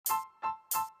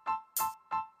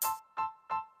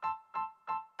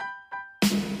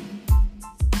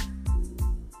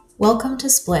Welcome to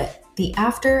Split, the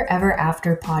After Ever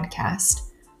After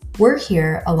podcast. We're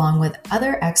here along with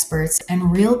other experts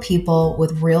and real people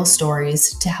with real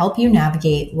stories to help you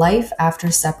navigate life after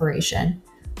separation.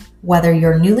 Whether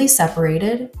you're newly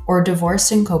separated or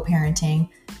divorced and co-parenting,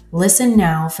 listen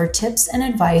now for tips and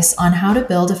advice on how to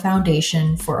build a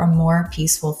foundation for a more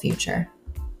peaceful future.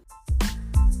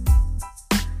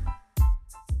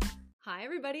 Hi,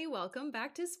 everybody. Welcome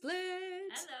back to Split.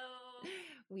 Hello.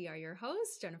 We are your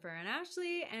hosts, Jennifer and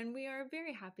Ashley, and we are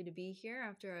very happy to be here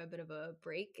after a bit of a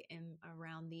break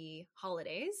around the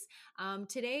holidays.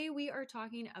 Today, we are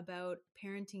talking about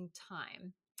parenting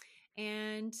time.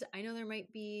 And I know there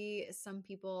might be some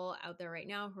people out there right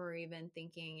now who are even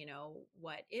thinking,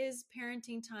 what is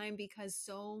parenting time? Because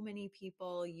so many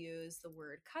people use the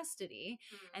word custody.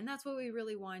 And that's what we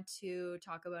really want to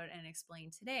talk about and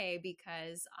explain today,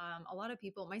 because a lot of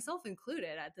people, myself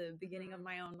included, at the beginning of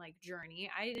my own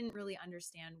journey, I didn't really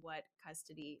understand what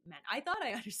custody meant. I thought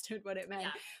I understood what it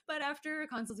meant, but after a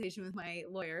consultation with my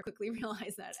lawyer, quickly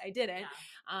realized that I didn't.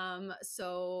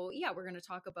 We're going to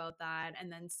talk about that, and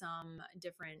then some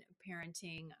different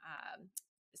parenting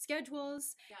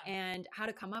schedules and how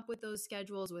to come up with those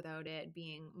schedules without it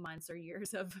being months or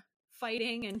years of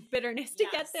fighting and bitterness to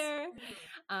get there.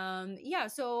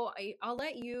 So I'll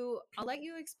let you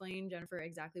explain, Jennifer,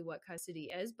 exactly what custody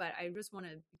is, but I just want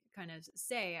to kind of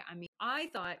say, I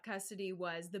thought custody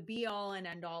was the be all and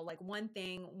end all, like one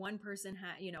thing, one person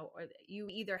or you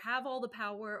either have all the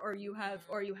power or you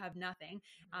have nothing.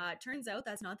 Turns out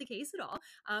that's not the case at all,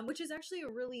 which is actually a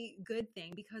really good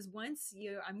thing, because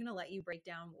I'm going to let you break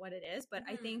down what it is, but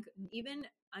I think even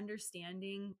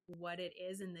understanding what it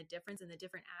is and the difference and the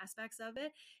different aspects of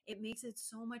it, it makes it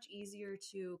so much easier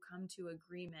to come to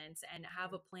agreements and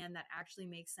have a plan that actually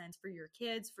makes sense for your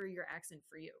kids, for your ex, and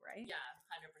for you, right? Yeah,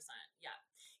 100%.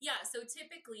 Yeah. So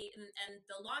typically, and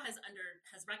the law has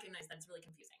recognized that it's really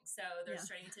confusing. So they're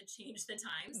starting to change the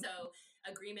time. So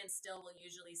agreements still will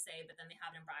usually say, but then they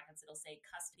have it in brackets, it'll say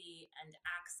custody and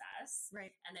access. Right.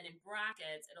 And then in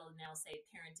brackets, it'll now say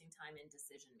parenting time and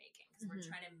decision making, because we're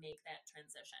trying to make that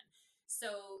transition.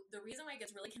 So the reason why it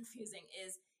gets really confusing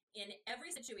is in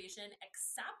every situation,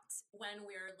 except when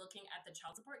we're looking at the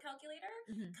child support calculator,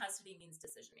 custody means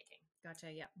decision making. Gotcha.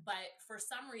 Yeah. But for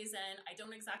some reason, I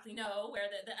don't exactly know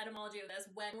where the etymology of this,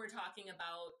 when we're talking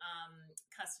about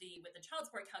custody with the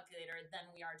child support calculator, then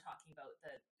we are talking about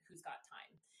the who's got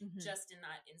time, just in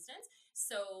that instance.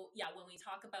 So when we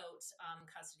talk about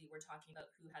custody, we're talking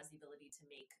about who has the ability to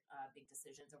make big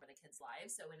decisions over the kids'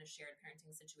 lives. So in a shared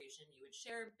parenting situation, you would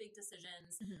share big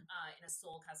decisions. In a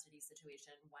sole custody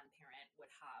situation, one parent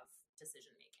would have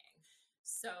decision making.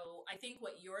 So I think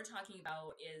what you're talking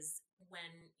about is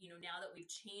when, now that we've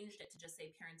changed it to just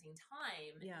say parenting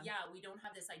time, we don't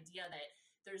have this idea that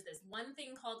there's this one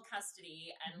thing called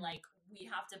custody and we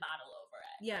have to battle over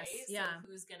it. Yes. Right? Yeah. So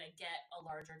who's going to get a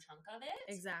larger chunk of it?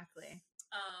 Exactly.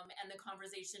 And the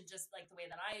conversation, just like the way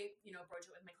that I, approach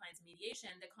it with my clients in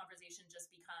mediation, the conversation just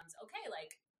becomes, okay,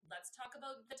 let's talk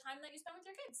about the time that you spend with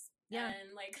your kids. Yeah.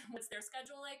 And what's their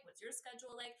schedule like? What's your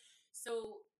schedule like?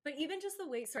 So, but even just the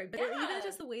way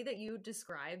that you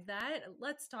describe that,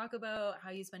 let's talk about how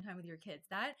you spend time with your kids.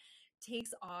 That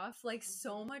takes off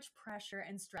so much pressure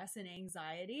and stress and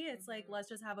anxiety. It's let's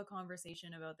just have a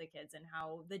conversation about the kids and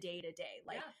how the day to day,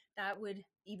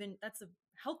 that's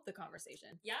help the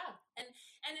conversation. Yeah. And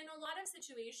in a lot of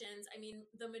situations,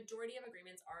 the majority of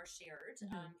agreements are shared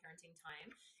parenting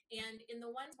time. And in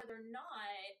the ones where they're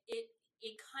not,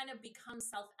 it kind of becomes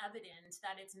self-evident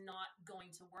that it's not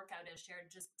going to work out as shared,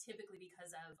 just typically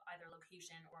because of either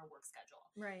location or work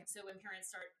schedule. Right. So when parents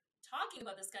start talking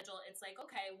about the schedule, it's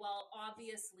okay, well,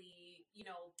 obviously,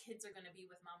 kids are going to be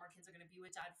with mom or kids are going to be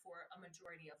with dad for a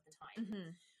majority of the time.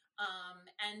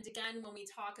 And again, when we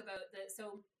talk about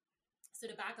so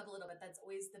to back up a little bit, that's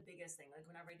always the biggest thing.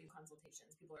 Whenever I do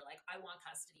consultations, people are like, I want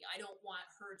custody. I don't want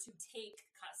her to take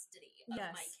custody of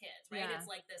my kids, right? Yeah. It's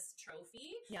like this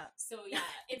trophy. Yeah. So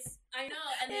I know.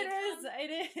 And it is.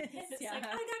 It's I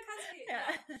got custody. Yeah.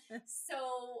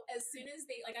 So as soon as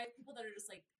I have people that are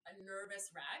just a nervous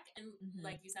wreck. And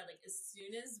like you said, as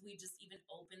soon as we just even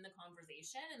open the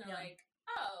conversation and they're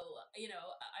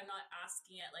I'm not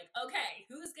asking it okay,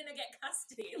 who's going to get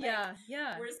custody?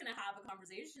 We're just going to have a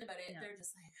conversation about it. Yeah. They're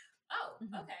just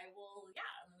okay, well,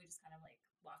 yeah. And we just kind of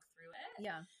walk through it.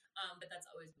 Yeah. But that's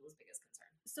always people's biggest concern.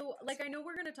 So I know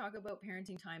we're going to talk about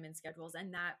parenting time and schedules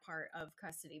and that part of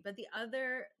custody, but the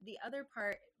other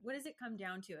part, what does it come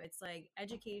down to? It's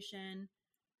education,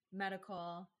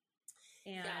 medical,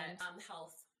 and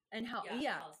health. And health.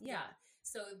 Yeah.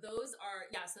 So those are,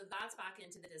 so that's back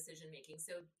into the decision making.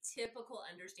 So typical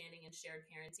understanding and shared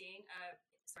parenting.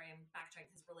 Sorry, I'm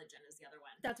backtracking because religion is the other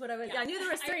one. That's what I was. Yeah, I knew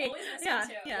there was three. I always miss one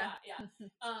too. Yeah.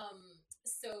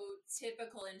 So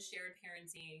typical and shared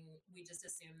parenting, we just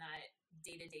assume that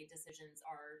day-to-day decisions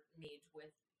are made with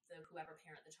whoever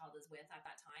parent the child is with at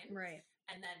that time. Right.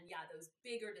 And then, those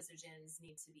bigger decisions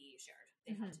need to be shared.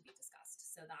 They have to be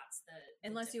discussed. So that's the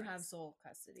unless difference. you have sole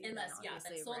custody. Unless,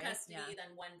 then sole right? custody,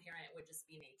 then one parent would just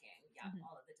be making,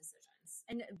 all of the decisions.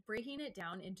 And breaking it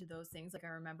down into those things, like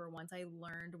I remember once I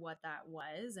learned what that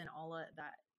was and all of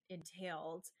that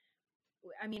entailed.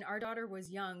 I mean, our daughter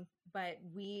was young, but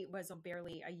we was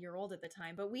barely a year old at the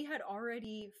time, but we had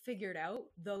already figured out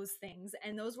those things.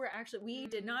 And those were actually, we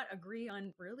did not agree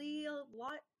on really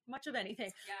much of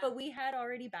anything, but we had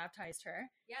already baptized her.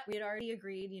 We had already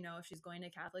agreed, if she's going to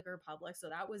Catholic or public. So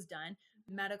that was done.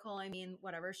 Medical, I mean,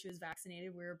 whatever, she was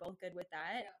vaccinated. We were both good with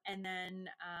that. And then,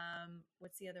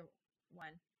 what's the other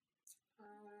one?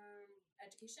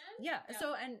 Education.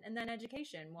 So and then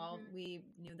education. Well, we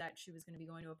knew that she was going to be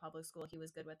going to a public school. He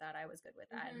was good with that. I was good with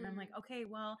that. And I'm like, okay,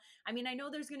 well, I mean, I know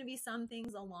there's going to be some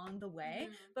things along the way,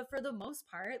 but for the most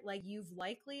part, like you've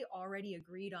likely already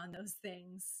agreed on those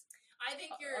things. I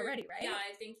think you're already right. Yeah,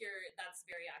 I think that's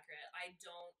very accurate. I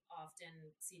don't often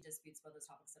see disputes about those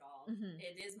topics at all.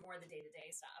 It is more the day-to-day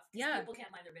stuff. People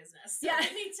can't mind their business. So they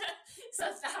need to. So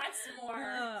that's more.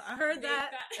 I heard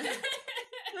that.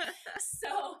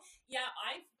 So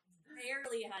I've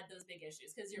rarely had those big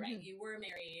issues because you're right. You were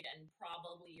married and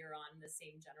probably you're on the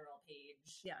same general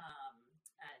page.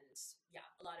 And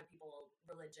a lot of people,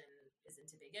 religion isn't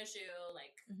a big issue.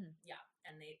 Like,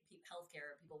 and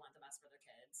healthcare, people want the best for their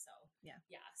kids. So,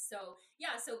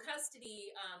 So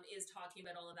custody is talking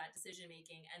about all of that decision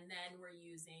making. And then we're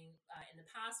using, in the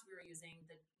past, we were using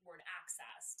the word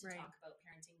access to talk about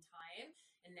parenting time.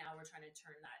 And now we're trying to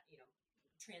turn that,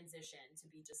 transition to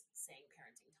be just saying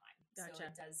parenting time. Gotcha. So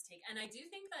it does take, and I do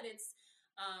think that it's,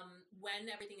 when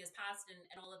everything is passed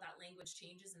and all of that language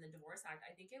changes in the Divorce Act,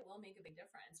 I think it will make a big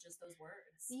difference, just those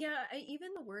words.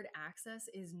 Even the word access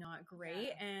is not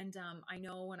great. And I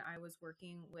know when I was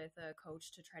working with a coach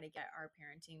to try to get our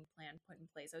parenting plan put in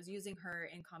place, I was using her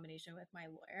in combination with my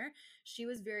lawyer. She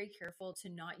was very careful to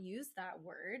not use that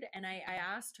word. And I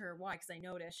asked her why, because I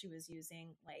noticed she was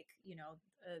using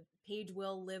Paige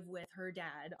will live with her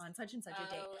dad on such and such a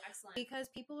date. Excellent. Because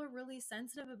people are really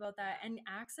sensitive about that. And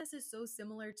access is so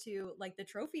similar to like the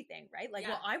trophy thing, right? Like,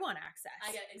 well, I want access.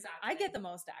 I get the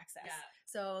most access.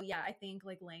 So I think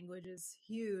like language is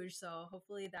huge. So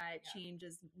hopefully that change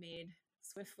is made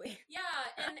swiftly.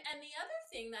 And the other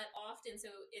thing that often,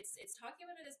 so it's talking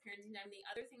about it as parenting time. The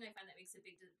other thing I find that makes a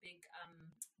big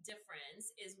difference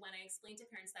is when I explain to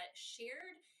parents that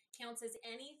shared counts as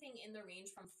anything in the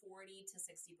range from 40 to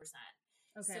 60%.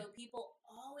 Okay. So people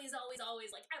always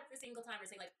like every single time are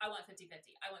saying like, I want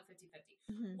 50-50. I want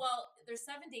 50-50. Well, there's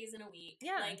 7 days in a week.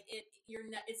 Like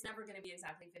it's never going to be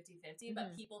exactly 50-50,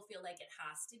 but people feel like it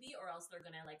has to be, or else they're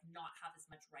going to like not have as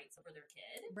much rights over their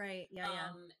kid. Right.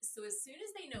 So as soon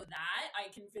as they know that, I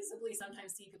can visibly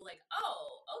sometimes see people like,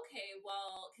 oh, okay,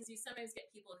 well, because you sometimes get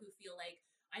people who feel like,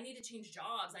 I need to change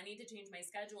jobs. I need to change my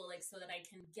schedule, like, so that I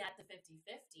can get the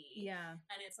 50-50.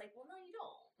 And it's like, well, no, you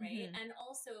don't. Right. And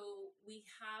also we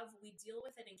deal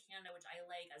with it in Canada, which I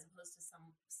like, as opposed to some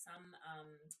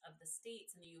of the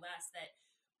states in the US that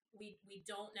we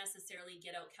don't necessarily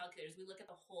get out calculators. We look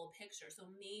at the whole picture. So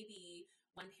maybe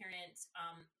one parent,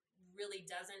 really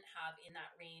doesn't have in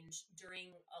that range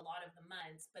during a lot of the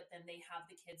months, but then they have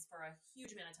the kids for a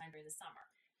huge amount of time during the summer.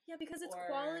 Yeah, because it's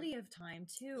quality of time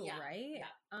too, right?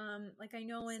 Like I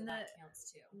know that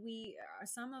counts too.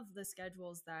 Some of the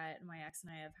schedules that my ex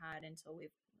and I have had until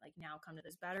we've like now come to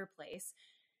this better place,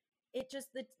 it just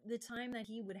the time that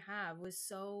he would have was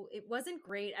it wasn't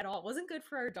great at all. It wasn't good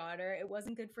for our daughter. It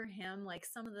wasn't good for him. Like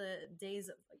some of the days,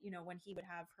 when he would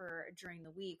have her during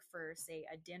the week for say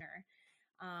a dinner,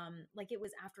 like it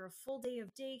was after a full day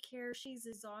of daycare. She's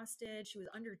exhausted. She was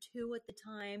under 2 at the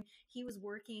time. He was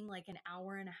working like an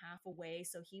hour and a half away.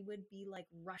 So he would be like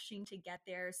rushing to get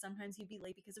there. Sometimes he'd be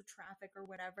late because of traffic or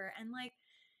whatever. And like,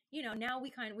 now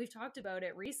we've talked about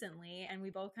it recently and we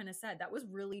both kind of said that was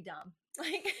really dumb.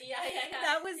 Like,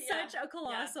 that was such a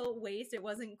colossal waste. It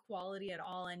wasn't quality at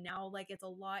all. And now like, it's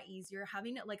a lot easier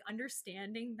having it, like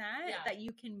understanding that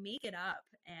you can make it up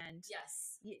and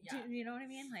you know what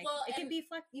I mean? Like, well, it can be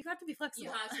you have to be flexible.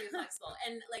 You have to be flexible.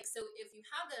 And like, so if you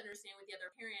have to understand with the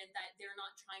other parent that they're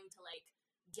not trying to like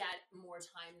get more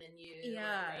time than you,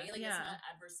 right? Like it's not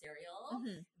adversarial,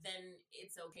 then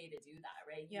it's okay to do that,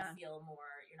 right? You feel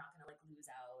more, you're not going to like lose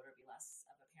out or be less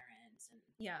of a parent, and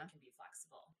you can be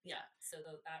flexible. So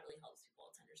that really helps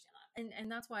people to understand that.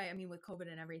 And that's why, I mean, with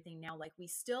COVID and everything now, like we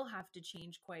still have to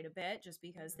change quite a bit just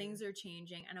because things are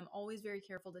changing. And I'm always very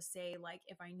careful to say, like,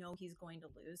 if I know he's going to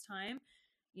lose time,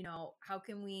 you know, how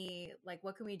can we, like,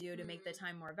 what can we do to make the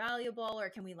time more valuable? Or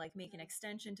can we like make an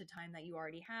extension to time that you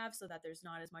already have so that there's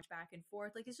not as much back and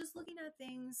forth? Like, it's just looking at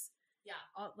things. Yeah.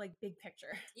 Like big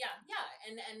picture. Yeah. Yeah.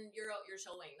 And you're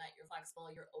showing that you're flexible,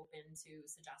 you're open to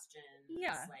suggestions.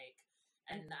 Yeah. Like,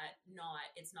 and that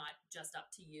it's not just up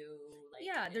to you. Like,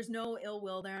 yeah, there's no ill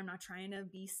will there. I'm not trying to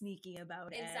be sneaky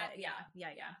about exactly. it.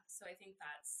 Yeah. So I think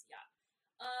that's,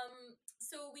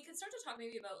 so we could start to talk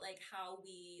maybe about like how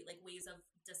we, like ways of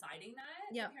deciding that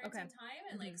parenting time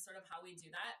and like sort of how we do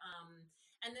that.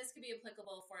 And this could be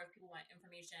applicable for if people want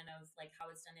information of like how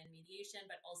it's done in mediation,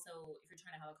 but also if you're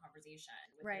trying to have a conversation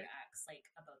with your ex, like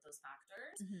about those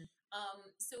factors.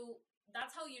 So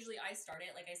that's how usually I start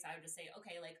it. Like I said, I would just say,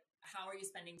 okay, like how are you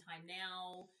spending time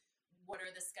now? What are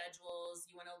the schedules?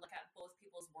 You want to look at both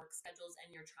people's work schedules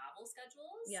and your travel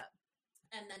schedules. Yeah.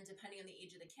 And then depending on the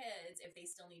age of the kids, if they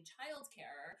still need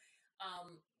childcare,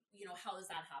 you know, how is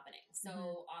that happening?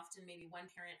 So often maybe one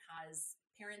parent has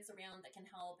parents around that can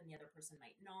help and the other person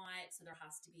might not. So there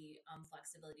has to be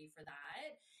flexibility for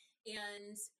that.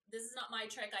 And this is not my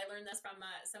trick. I learned this from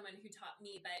someone who taught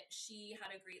me, but she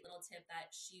had a great little tip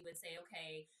that she would say,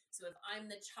 okay, so if I'm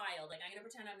the child, like I'm going to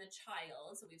pretend I'm the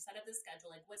child. So we've set up this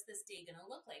schedule, like what's this day going to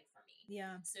look like for me?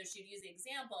 Yeah. So she'd use the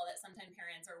example that sometimes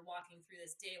parents are walking through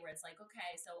this day where it's like,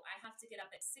 okay, so I have to get up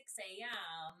at 6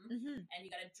 a.m. And you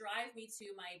got to drive me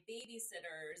to my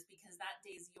babysitter's because that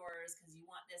day's yours because you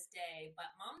want this day.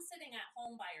 But mom's sitting at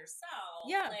home by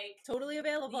herself. Yeah. Like totally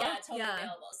available. Yeah, totally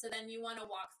available. So then you want to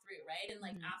walk through, right? And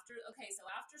like after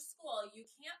school, you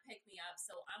can't pick me up.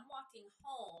 So I'm walking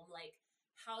home. Like,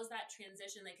 how's that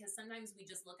transition? Like, because sometimes we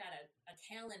just look at a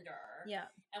calendar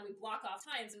and we block off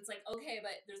times and it's like, okay,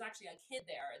 but there's actually a kid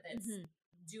there that's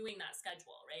doing that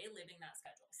schedule, right? Living that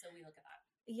schedule. So we look at that.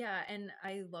 Yeah. And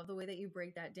I love the way that you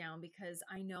break that down because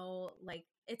I know like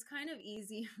it's kind of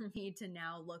easy for me to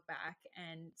now look back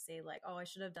and say like, oh, I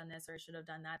should have done this or I should have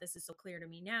done that. This is so clear to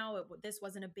me now. This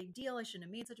wasn't a big deal. I shouldn't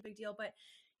have made such a big deal. But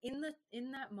in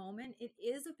that moment, it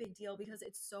is a big deal because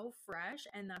it's so fresh.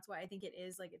 And that's why I think it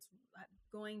is like, it's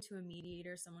going to a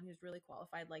mediator, someone who's really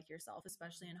qualified like yourself,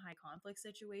 especially in high conflict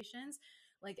situations.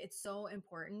 Like it's so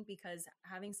important because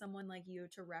having someone like you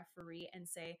to referee and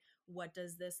say, what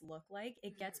does this look like?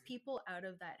 It gets people out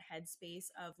of that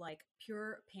headspace of like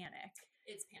pure panic.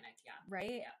 It's panic, yeah.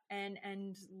 Right? Yeah.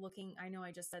 And looking, I know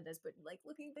I just said this, but like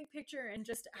looking big picture and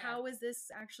just how is this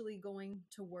actually going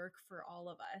to work for all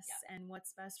of us and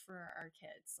what's best for our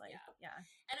kids? Like,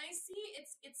 And I see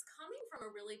it's coming from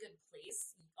a really good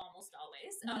place almost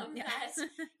always. That,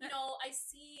 you know, I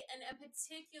see, and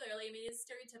particularly, I mean, it's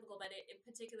stereotypical, but it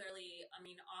particularly, I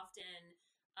mean, often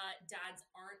dads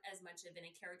aren't as much of in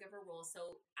a caregiver role.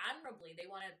 So admirably, they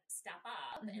want to step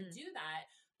up and do that.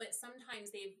 But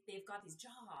sometimes they've got these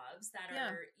jobs that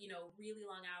are, you know, really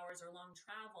long hours or long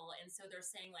travel. And so they're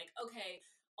saying like, okay,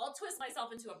 I'll twist myself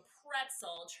into a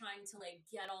pretzel trying to like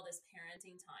get all this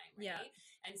parenting time. Right.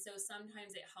 Yeah. And so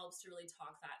sometimes it helps to really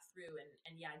talk that through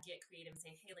and get creative and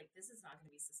say, hey, like, this is not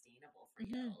going to be sustainable for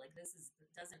you. Like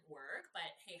doesn't work, but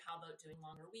hey, how about doing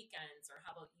longer weekends or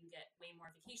how about you get way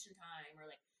more vacation time or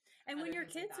like, and when your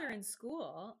kids are in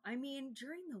school, I mean,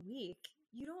 during the week,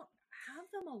 you don't have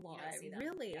them a lot,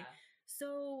 really. Yeah.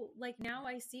 So like now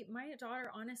I see my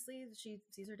daughter, honestly, she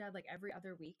sees her dad like every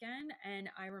other weekend. And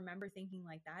I remember thinking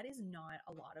like, that is not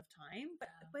a lot of time,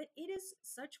 but it is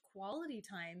such quality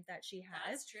time that she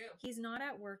has. That's true. He's not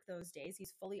at work those days.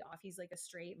 He's fully off. He's like a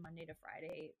straight Monday to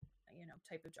Friday, you know,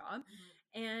 type of job.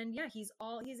 And yeah, he's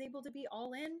able to be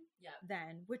all in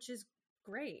then, which is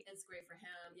great. It's great for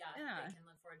him. Yeah. They can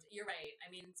look forward to, you're right. I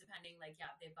mean, depending, like,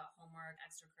 they've got homework,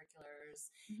 extracurriculars,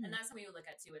 and that's something you look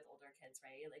at too with older kids,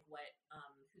 right? Like what,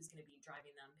 who's going to be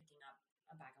driving them, picking up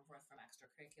back and forth from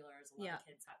extracurriculars. A lot of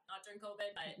kids have, not during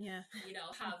COVID, but you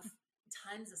know, have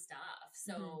tons of stuff.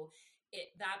 So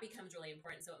that becomes really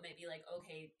important. So it might be like,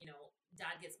 okay, you know,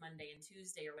 dad gets Monday and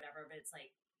Tuesday or whatever, but it's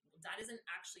like, dad isn't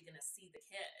actually going to see the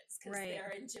kids because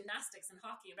they're in gymnastics and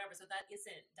hockey and whatever. So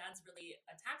dad's really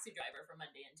a taxi driver for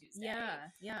Monday and Tuesday.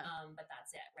 Yeah. But that's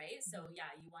it. Right. So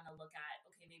you want to look at,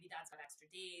 okay, maybe dad's got extra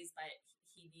days, but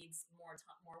he needs more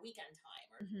weekend time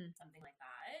or something like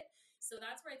that. So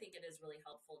that's where I think it is really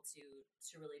helpful to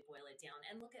really boil it down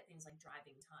and look at things like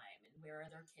driving time and where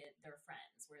are their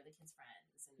friends, where are the kids'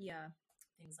 friends and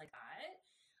things like that.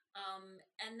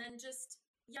 And then just,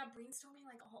 brainstorming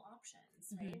like all options,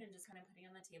 right? And just kind of putting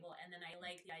on the table. And then I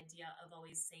like the idea of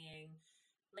always saying,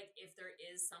 like if there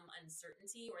is some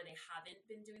uncertainty or they haven't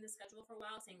been doing the schedule for a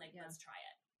while, saying like, let's try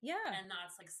it. Yeah. And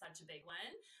that's like such a big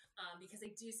one, because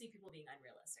I do see people being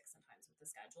unrealistic sometimes with the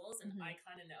schedules, and I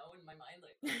kind of know in my mind,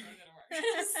 like, that's not gonna work.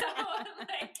 So I'm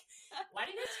like, why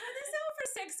don't you try this out for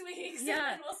 6 weeks?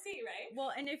 Yeah. And we'll see, right?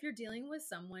 Well, and if you're dealing with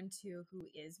someone too who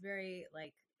is very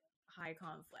like high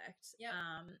conflict,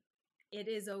 it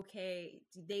is okay.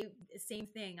 Same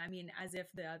thing. I mean, as if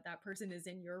that person is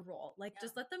in your role, like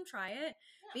just let them try it,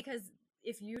 because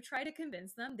if you try to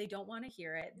convince them, they don't want to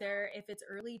hear it. If it's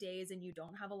early days and you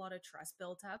don't have a lot of trust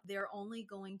built up, they're only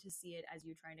going to see it as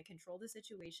you trying to control the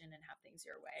situation and have things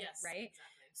your way. Yes, right.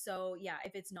 Exactly. So yeah,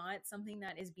 if it's not something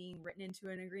that is being written into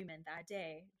an agreement that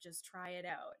day, just try it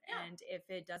out. And if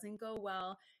it doesn't go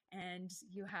well and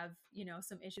you have,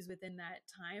 some issues within that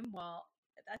time, well,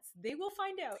 they will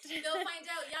find out. They'll find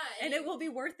out, yeah. And it will be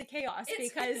worth the chaos,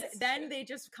 because then they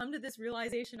just come to this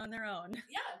realization on their own.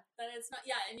 Yeah, but it's not,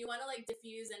 and you want to like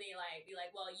diffuse any, like, be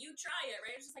like, well, you try it,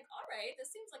 right? It's just like, all right,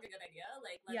 this seems like a good idea.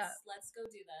 Like, let's go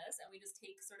do this. And we just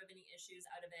take sort of any issues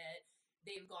out of it.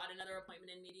 They've got another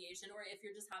appointment in mediation, or if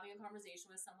you're just having a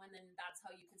conversation with someone, then that's how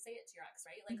you can say it to your ex,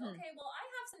 right? Like, okay, well, I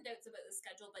have some doubts about the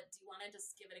schedule, but do you want to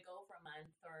just give it a go for a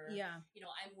month? Or,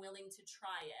 I'm willing to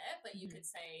try it, but you could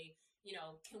say,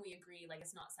 can we agree, like,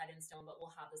 it's not set in stone, but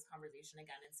we'll have this conversation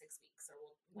again in 6 weeks, or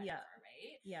whatever,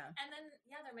 right? Yeah. And then,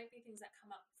 there might be things that come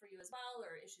up for you as well,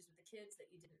 or issues with the kids that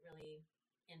you didn't really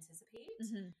anticipate.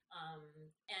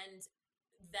 And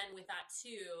then with that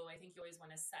too, I think you always want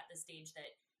to set the stage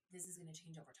that this is going to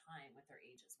change over time with their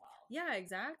age as well. Yeah,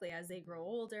 exactly. As they grow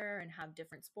older and have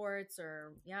different sports,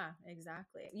 or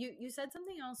exactly. You said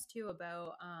something else too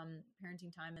about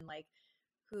parenting time, and like,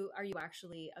 who are you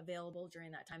actually available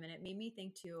during that time? And it made me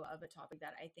think too of a topic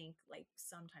that I think like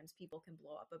sometimes people can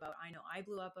blow up about. I know I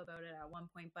blew up about it at one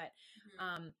point, but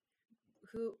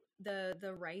who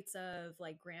the rights of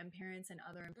like grandparents and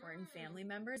other important family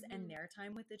members and their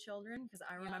time with the children. Because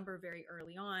I remember very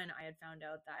early on, I had found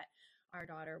out that our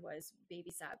daughter was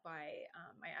babysat by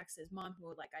my ex's mom,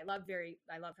 who like I love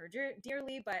her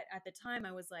dearly, but at the time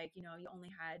I was like, you only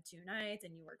had 2 nights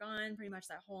and you were gone pretty much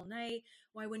that whole night.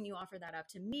 Why wouldn't you offer that up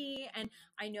to me? And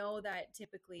I know that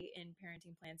typically in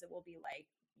parenting plans it will be like,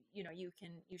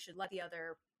 you should let the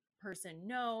other person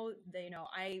know that,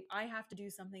 I have to do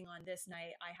something on this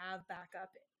night. I have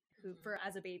backup for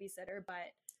as a babysitter,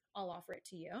 but I'll offer it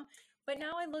to you. But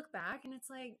now I look back and it's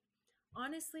like,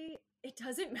 honestly, it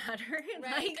doesn't matter.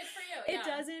 Right. Like, good for you. it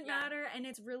doesn't matter. And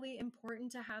it's really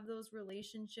important to have those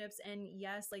relationships. And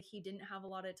yes, like he didn't have a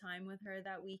lot of time with her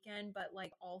that weekend, but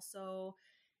like also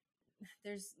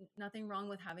there's nothing wrong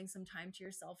with having some time to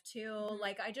yourself too.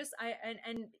 Like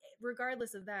and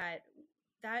regardless of that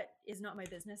is not my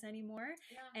business anymore.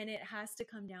 And it has to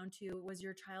come down to, was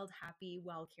your child happy,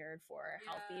 well cared for,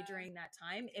 healthy during that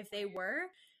time? If they were,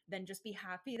 then just be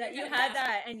happy that you had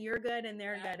that and you're good and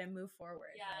they're good, and move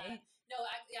forward. Right? No,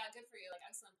 good for you. Like,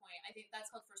 excellent point. I think that's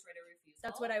called first right of refusal.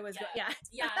 That's what I was,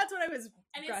 that's what I was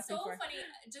and it's so funny,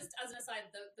 just as an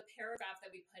aside, the paragraph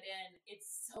that we put in,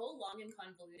 it's so long and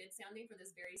convoluted sounding for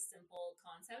this very simple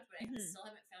concept, but I still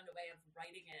haven't found a way of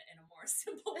writing it in a more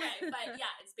simple way. But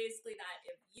it's basically that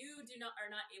if you are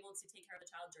not able to take care of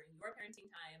the child during your parenting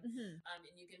time,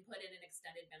 and you can put in an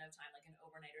extended amount of time, like an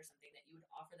overnight or something, that you would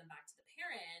offer them back to the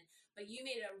parent. But you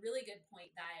made a really good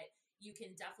point that you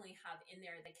can definitely have in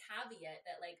there the caveat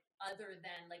that, like, other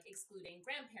than like excluding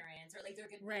grandparents, or like there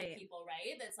could be people,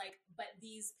 right? That's like, but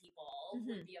these people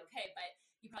would be okay, but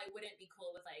you probably wouldn't be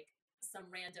cool with like some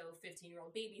rando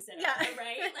 15-year-old babysitter,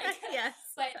 right? Like,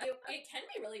 but it can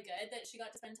be really good that she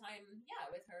got to spend time,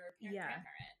 with her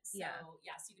grandparents. So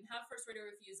so you can have first right of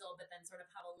refusal, but then sort of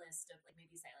have a list of like,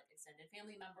 maybe say like extended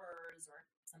family members or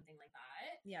something like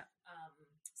that.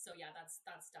 So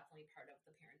that's definitely part of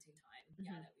the parenting time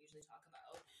that we usually talk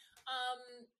about.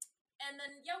 And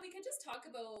then we could just talk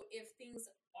about if things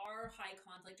are high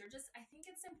conflict, or just, I think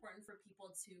it's important for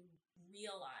people to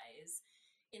realize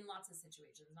in lots of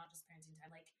situations, not just parenting time,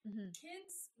 like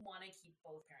kids want to keep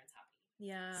both parents happy.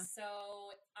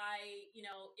 So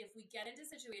if we get into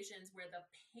situations where the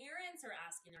parents are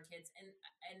asking their kids, and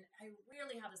I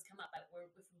rarely have this come up, but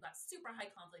if we've got super high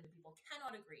conflict and people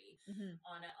cannot agree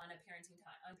on a parenting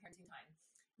time,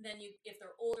 then if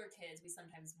they're older kids, we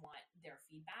sometimes want their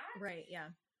feedback. Right. Yeah.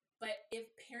 But if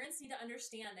parents need to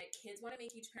understand that kids want to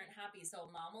make each parent happy,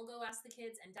 so mom will go ask the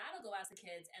kids and dad will go ask the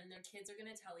kids, and their kids are going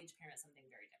to tell each parent something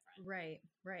very different.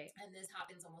 Right. And this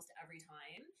happens almost every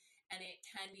time. And it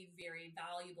can be very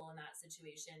valuable in that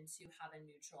situation to have a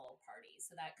neutral party.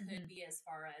 So that could be as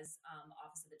far as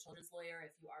Office of the Children's Lawyer,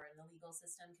 if you are in the legal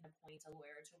system, can appoint a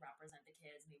lawyer to represent the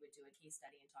kids, and they would do a case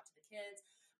study and talk to the kids.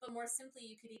 But more simply,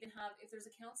 you could even have, if there's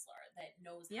a counselor that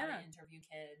knows how to interview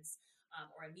kids,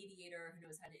 or a mediator who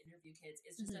knows how to interview kids,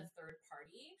 is just a third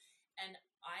party. And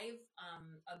I've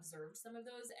observed some of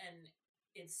those, and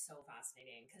it's so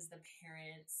fascinating because the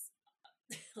parents,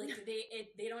 like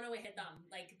they don't know what hit them.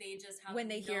 Like they just have when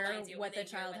they no hear idea what the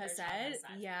child has said.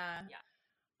 Yeah.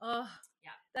 Oh,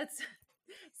 yeah. That's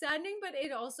saddening, but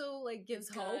it also like gives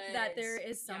hope that there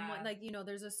is someone like, you know,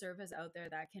 there's a service out there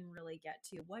that can really get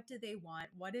to what do they want,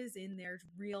 what is in their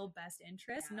real best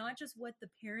interest, not just what the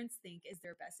parents think is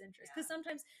their best interest. Because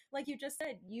sometimes, like you just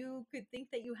said, you could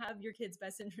think that you have your kid's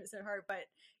best interest at heart,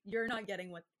 but you're not getting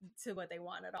what they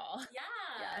want at all.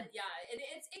 Yeah.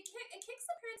 It kicks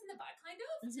the parents in the butt kind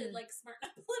of to like smarten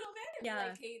up a little bit and be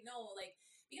like, hey, no, like,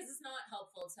 because it's not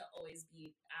helpful to always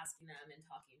be asking them and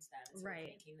talking to them and sort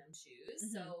of making them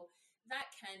choose. So that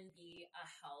can be a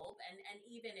help. And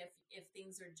even if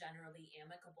things are generally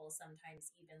amicable,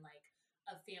 sometimes even like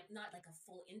not like a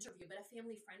full interview, but a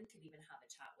family friend could even have a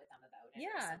chat with them about it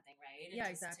or something, right?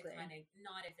 And exactly. To kind of,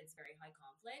 not if it's very high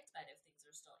conflict, but if things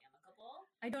are still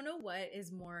amicable. I don't know what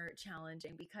is more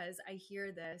challenging, because I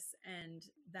hear this and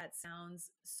that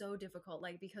sounds so difficult,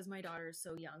 like because my daughter is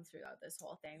so young throughout this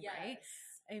whole thing, right?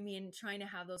 I mean, trying to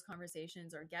have those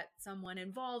conversations or get someone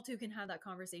involved who can have that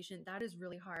conversation, that is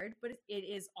really hard. But it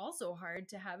is also hard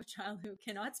to have a child who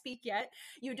cannot speak yet.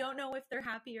 You don't know if they're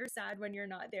happy or sad when you're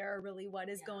not there, or really what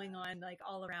is going on, like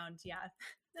all around.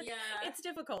 It's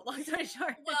difficult, long story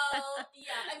short. Well,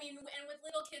 I mean, and with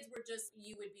little kids,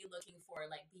 you would be looking for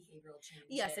like behavioral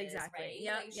changes. Yes, exactly. Right?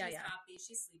 Yeah, like, she's happy,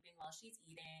 she's sleeping while she's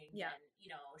eating, and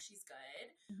you know, she's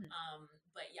good.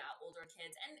 But older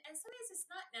kids, and sometimes it's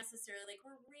not necessarily like,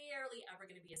 we're rarely ever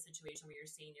going to be a situation where you're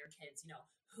seeing your kids, you know,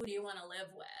 who do you want to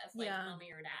live with, like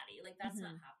mommy or daddy, like that's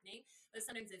not happening. But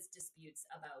sometimes it's disputes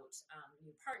about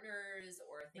new partners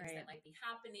or things that might be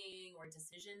happening, or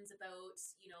decisions about,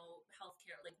 you know,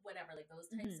 healthcare, like whatever, like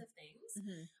those types of things.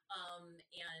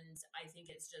 And I think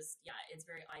it's just, it's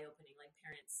very eye-opening. Like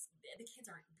parents, the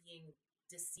kids aren't being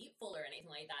deceitful or anything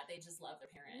like that. They just love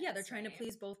their parents. They're trying to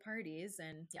please both parties,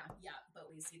 and but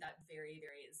we see that very,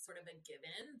 very sort of a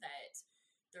given that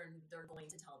they're going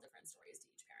to tell different stories to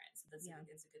each parent. So that's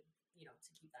it's a good, you know,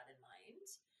 to keep that in mind.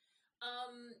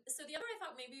 So the other, I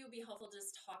thought maybe it would be helpful to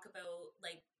just talk about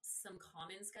like some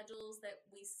common schedules that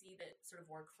we see that sort of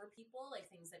work for people, like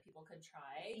things that people could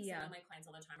try. So I know my clients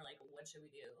all the time are like, what should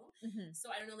we do? So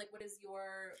I don't know, like, what is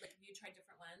your, like, have you tried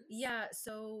different ones?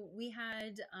 So we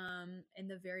had, in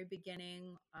the very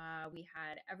beginning, we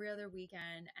had every other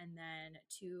weekend, and then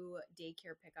 2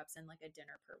 daycare pickups and like a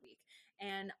dinner per week.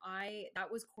 And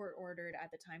that was court ordered at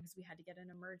the time because we had to get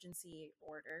an emergency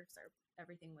order. So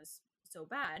everything was so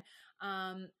bad.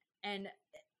 And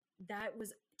that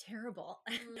was terrible.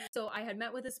 So I had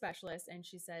met with a specialist, and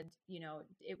she said, you know,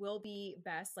 it will be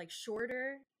best, like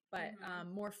shorter, but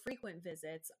more frequent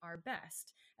visits are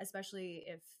best, especially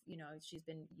if, you know, she's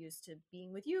been used to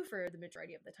being with you for the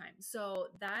majority of the time. So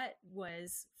that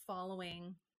was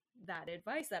following that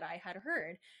advice that I had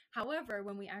heard. However,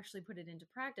 when we actually put it into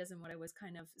practice, and what I was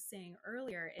kind of saying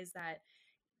earlier is that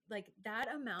like that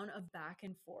amount of back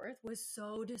and forth was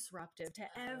so disruptive to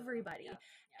everybody.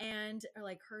 And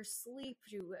like her sleep,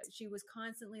 she was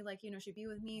constantly like, you know, she'd be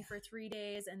with me for 3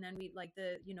 days, and then we like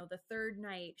the third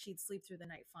night she'd sleep through the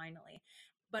night finally.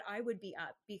 But I would be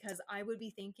up because I would be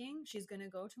thinking she's going to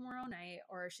go tomorrow night,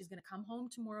 or she's going to come home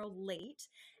tomorrow late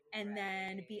and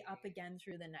then be up again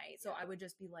through the night. So I would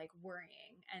just be like worrying.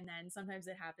 And then sometimes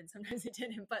it happened, sometimes it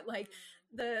didn't. But like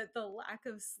the lack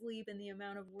of sleep and the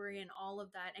amount of worry and all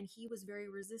of that. And he was very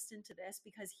resistant to this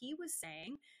because he was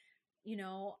saying, you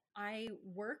know, I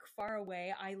work far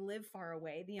away. I live far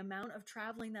away. The amount of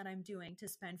traveling that I'm doing to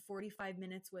spend 45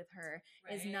 minutes with her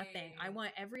is nothing. I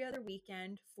want every other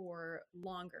weekend for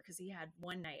longer, because he had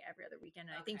 1 night every other weekend.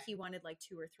 And I think he wanted like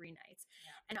 2 or 3 nights.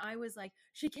 And I was like,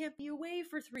 she can't be away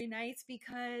for 3 nights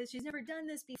because she's never done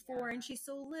this before and she's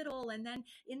so little. And then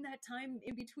in that time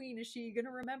in between, is she going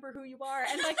to remember who you are?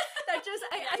 And like, that just,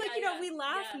 I like, you know, we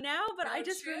laugh now, but I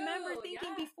just remember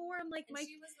thinking before, I'm like,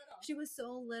 she was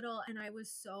so little. And I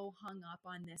was so hung up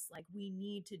on this, like, we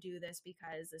need to do this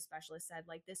because the specialist said,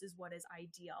 like, this is what is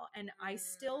ideal. And I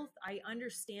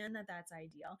understand that that's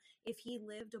ideal. If he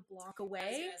lived a block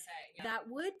away, that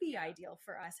would be ideal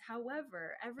for us.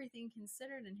 However, everything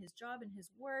considered, in his job and his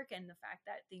work, and the fact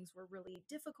that things were really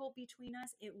difficult between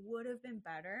us, it would have been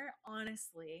better,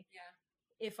 honestly,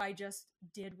 if I just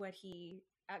did what he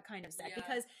kind of set,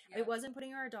 because it wasn't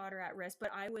putting our daughter at risk,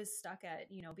 but I was stuck at,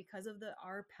 because of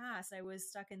our past, I was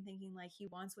stuck in thinking like, he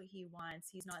wants what he wants.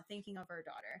 He's not thinking of our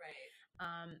daughter.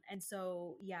 Right. And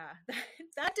so,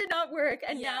 that did not work.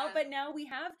 And now we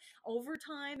have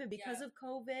overtime, and because of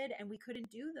COVID, and we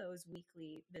couldn't do those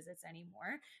weekly visits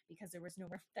anymore because there was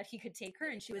nowhere that he could take her,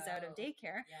 and she was out of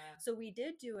daycare. So we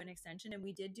did do an extension, and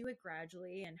we did do it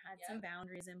gradually and had some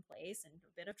boundaries in place and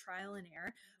a bit of trial and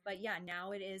error. But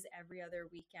now it is every other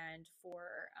weekend for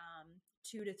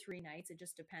 2 to 3 nights. It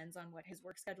just depends on what his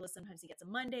work schedule is. Sometimes he gets a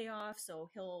Monday off, so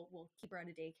we'll keep her out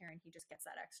of daycare and he just gets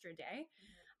that extra day.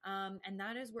 And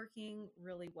that is working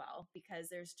really well because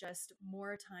there's just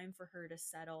more time for her to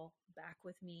settle back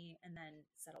with me and then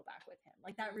settle back with him,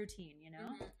 like that routine,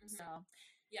 So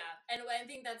and I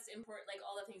think that's important. Like,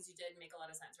 all the things you did make a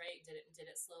lot of sense, right? Did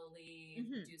it slowly,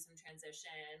 do some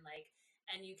transition, like,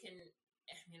 and you can,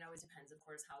 it always depends, of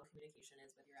course, how communication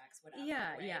is with your ex, whatever.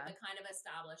 Right? But kind of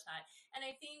establish that. And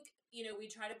I think, we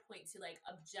try to point to like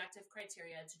objective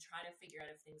criteria to try to figure out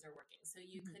if things are working. So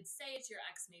you could say to your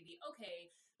ex, maybe,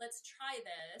 okay, let's try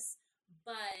this.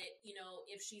 But,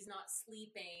 if she's not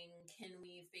sleeping, can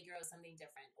we figure out something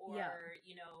different? Or,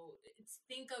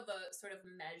 think of a sort of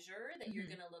measure that you're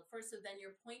going to look for. So then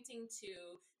you're pointing to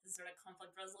the sort of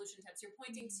conflict resolution tips. You're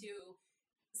pointing to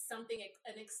something,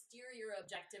 an exterior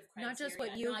objective criteria, not just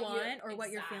what you want or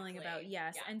what you're feeling about.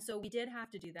 And so we did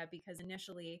have to do that because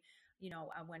initially,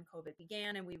 when COVID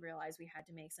began and we realized we had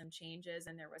to make some changes,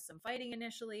 and there was some fighting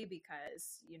initially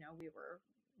because, we were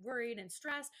worried and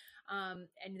stressed,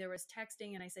 and there was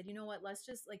texting, and I said, you know what, let's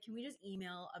just can we just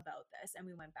email about this? And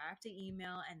we went back to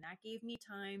email, and that gave me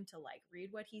time to read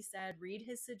what he said, read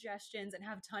his suggestions, and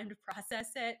have time to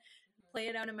process it, play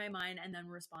it out in my mind, and then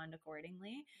respond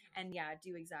accordingly. And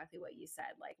do exactly what you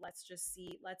said. Let's just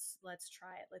see, let's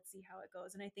try it. Let's see how it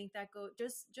goes. And I think that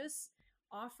just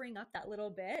offering up that little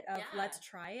bit of let's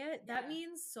try it, that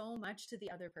means so much to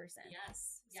the other person.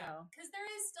 Yes. Yeah. Because there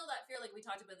is still that fear, like we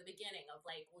talked about at the beginning, of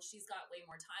well, she's got way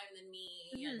more time than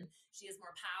me and she has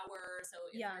more power.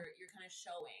 So if you're kind of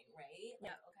showing, right?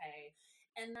 Okay.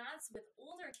 And that's with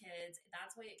older kids,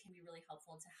 that's why it can be really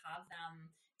helpful to have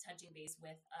them touching base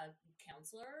with a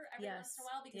counselor every once in a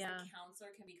while, because the counselor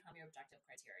can become your objective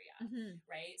criteria,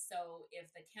 right? So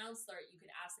if the counselor, you could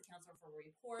ask the counselor for a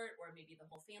report, or maybe the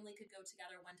whole family could go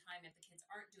together one time if the kids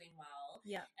aren't doing well.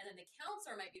 And then the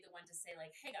counselor might be the one to say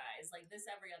hey guys, this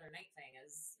every other night thing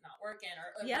is not working, or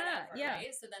whatever,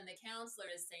 right? So then the counselor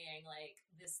is saying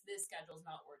this schedule's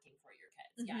not working for your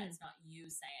kids. It's not you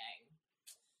saying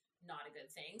not a good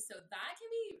thing. So that can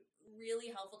be really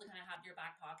helpful to kind of have in your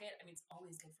back pocket. I mean, it's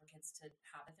always good for kids to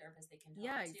have a therapist they can talk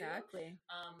to. Exactly.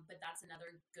 But that's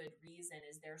another good reason,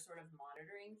 is they're sort of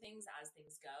monitoring things as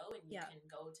things go, and you can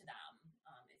go to them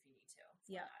if you need to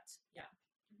for that.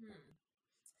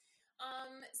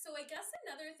 So I guess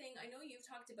another thing, I know you've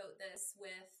talked about this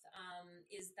with,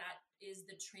 is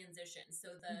the transition.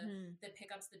 So the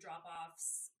pickups, the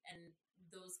drop-offs, and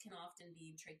those can often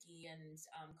be tricky and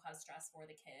cause stress for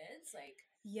the kids.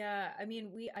 I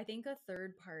mean, I think a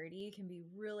third party can be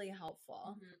really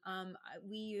helpful.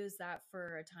 We use that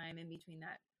for a time in between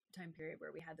that time period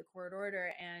where we had the court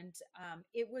order, and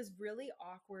it was really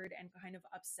awkward and kind of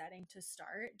upsetting to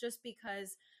start, just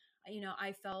because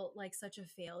I felt like such a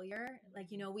failure.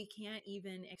 We can't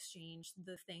even exchange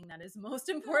the thing that is most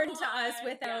important to us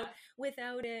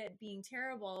without it being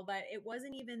terrible. But it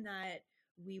wasn't even that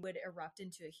we would erupt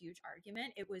into a huge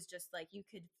argument. It was just you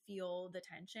could feel the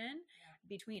tension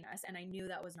between us, and I knew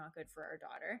that was not good for our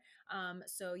daughter.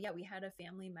 So we had a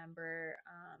family member,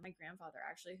 my grandfather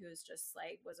actually, who was just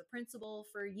was a principal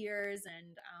for years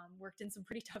and worked in some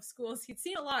pretty tough schools. He'd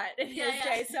seen a lot in his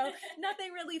day, so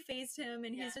nothing really fazed him,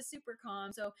 and he's just super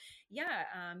calm. So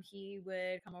he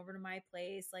would come over to my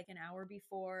place an hour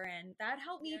before, and that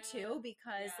helped me too,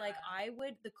 because I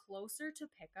would, the closer to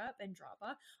pick up and drop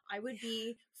off, I would be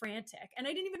frantic, and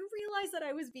I didn't even realize that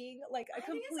I was being a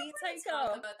complete psycho.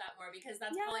 Talk about that more, because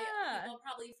that's probably, people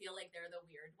probably feel like they're the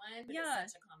weird one, but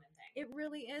it's such a common thing. It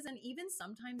really is. And even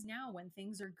sometimes now when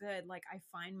things are good, I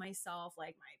find myself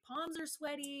my palms are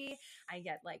sweaty, I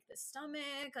get the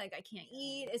stomach, I can't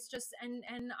eat. It's just, and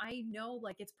I know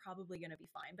it's probably gonna be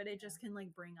fine, but it just can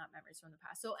bring up memories from the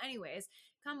past. So anyways,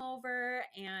 come over,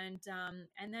 and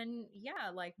then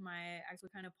my ex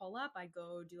would kind of pull up, I'd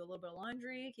go do a little bit of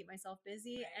laundry, keep myself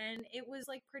busy, and it was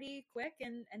pretty quick,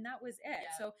 and that was it.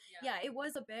 So it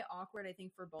was a bit awkward, I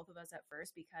think, for both of us at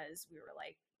first, because we were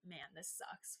man, this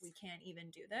sucks, we can't even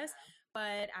do this.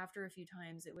 But after a few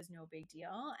times, it was no big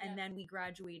deal, and then we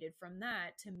graduated from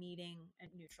that to meeting at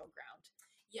neutral ground.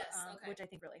 Yes, okay. Which I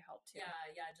think really helped too.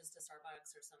 Yeah, just a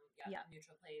Starbucks or some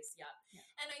neutral place. Yeah.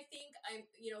 And I think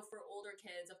for older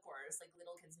kids, of course, like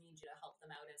little kids need you to help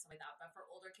them out and stuff like that. But for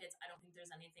older kids, I don't think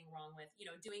there's anything wrong with,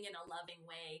 doing it in a loving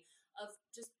way of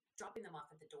just dropping them off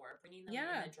at the door, bringing them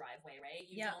in the driveway, right?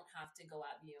 You don't have to go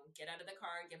out, get out of the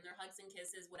car, give them their hugs and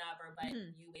kisses, whatever, but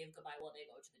you wave goodbye while they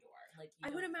go to the door. Like, I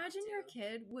would imagine your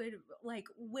kid would like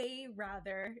way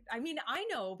rather, I mean, I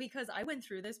know because I went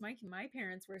through this, my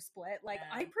parents were split. Like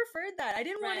I preferred that. I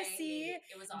didn't want to see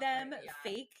them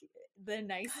fake the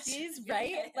niceties,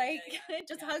 right?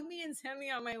 Just hug me and send me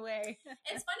on my way.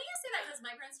 It's funny you say that because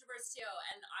my parents divorced too,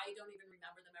 and I don't even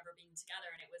remember them ever being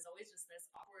together, and it was always just this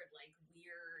awkward, like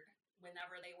weird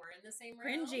whenever they were in the same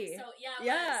room. Cringy. So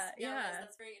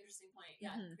that's a very interesting point.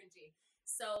 Yeah, cringy.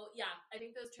 So yeah, I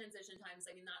think those transition times,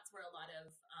 I mean, that's where a lot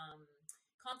of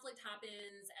conflict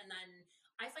happens. And then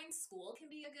I find school can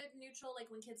be a good neutral, like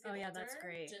when kids get older. That's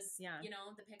great. Just,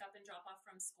 the pick up and drop off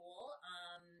from school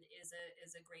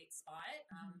is a great spot.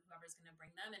 Whoever's going to bring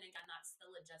them. And again, that's the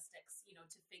logistics,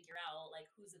 to figure out like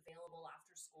who's available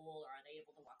after school, or are they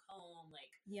able to walk home? Like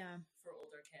for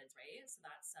older kids, right? So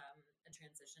that's a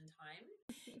transition time.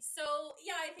 So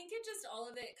yeah, I think it just, all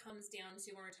of it comes down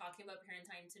to when we're talking about parent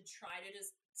time to try to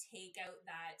just take out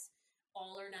that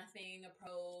all or nothing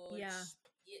approach.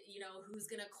 Who's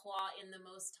going to claw in the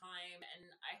most time. And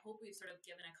I hope we've sort of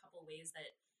given a couple ways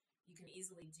that you can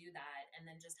easily do that and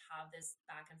then just have this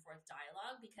back and forth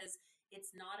dialogue, because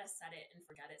it's not a set it and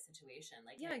forget it situation.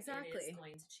 Like exactly. It is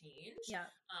going to change.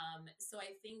 So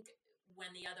I think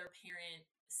when the other parent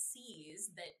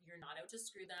sees that you're not out to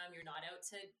screw them, you're not out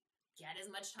to get as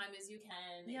much time as you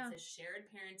can. It's a shared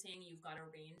parenting. You've got a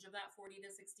range of that 40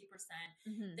 to 60%.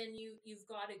 Then you've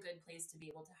got a good place to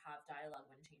be able to have dialogue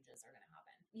when changes are going to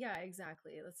happen. Yeah,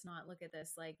 exactly. Let's not look at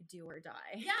this like do or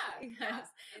die.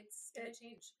 It's going to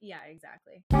change. Yeah,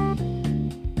 exactly.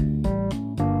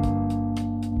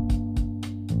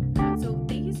 So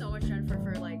thank you so much, Jennifer,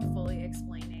 for like fully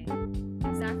explaining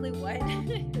exactly what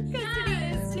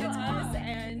custody is to us.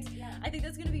 And I think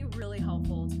that's going to be really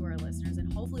helpful to our listeners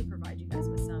and hopefully provide you guys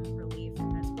with some relief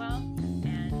as well.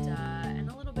 And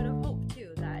a little bit of hope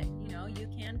too, that, you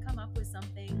can come up with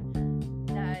something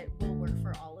that will work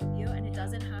for all of you. And it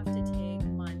doesn't have to take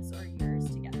months or years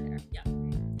to get there.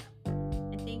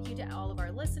 And thank you to all of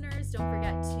our listeners. Don't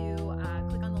forget to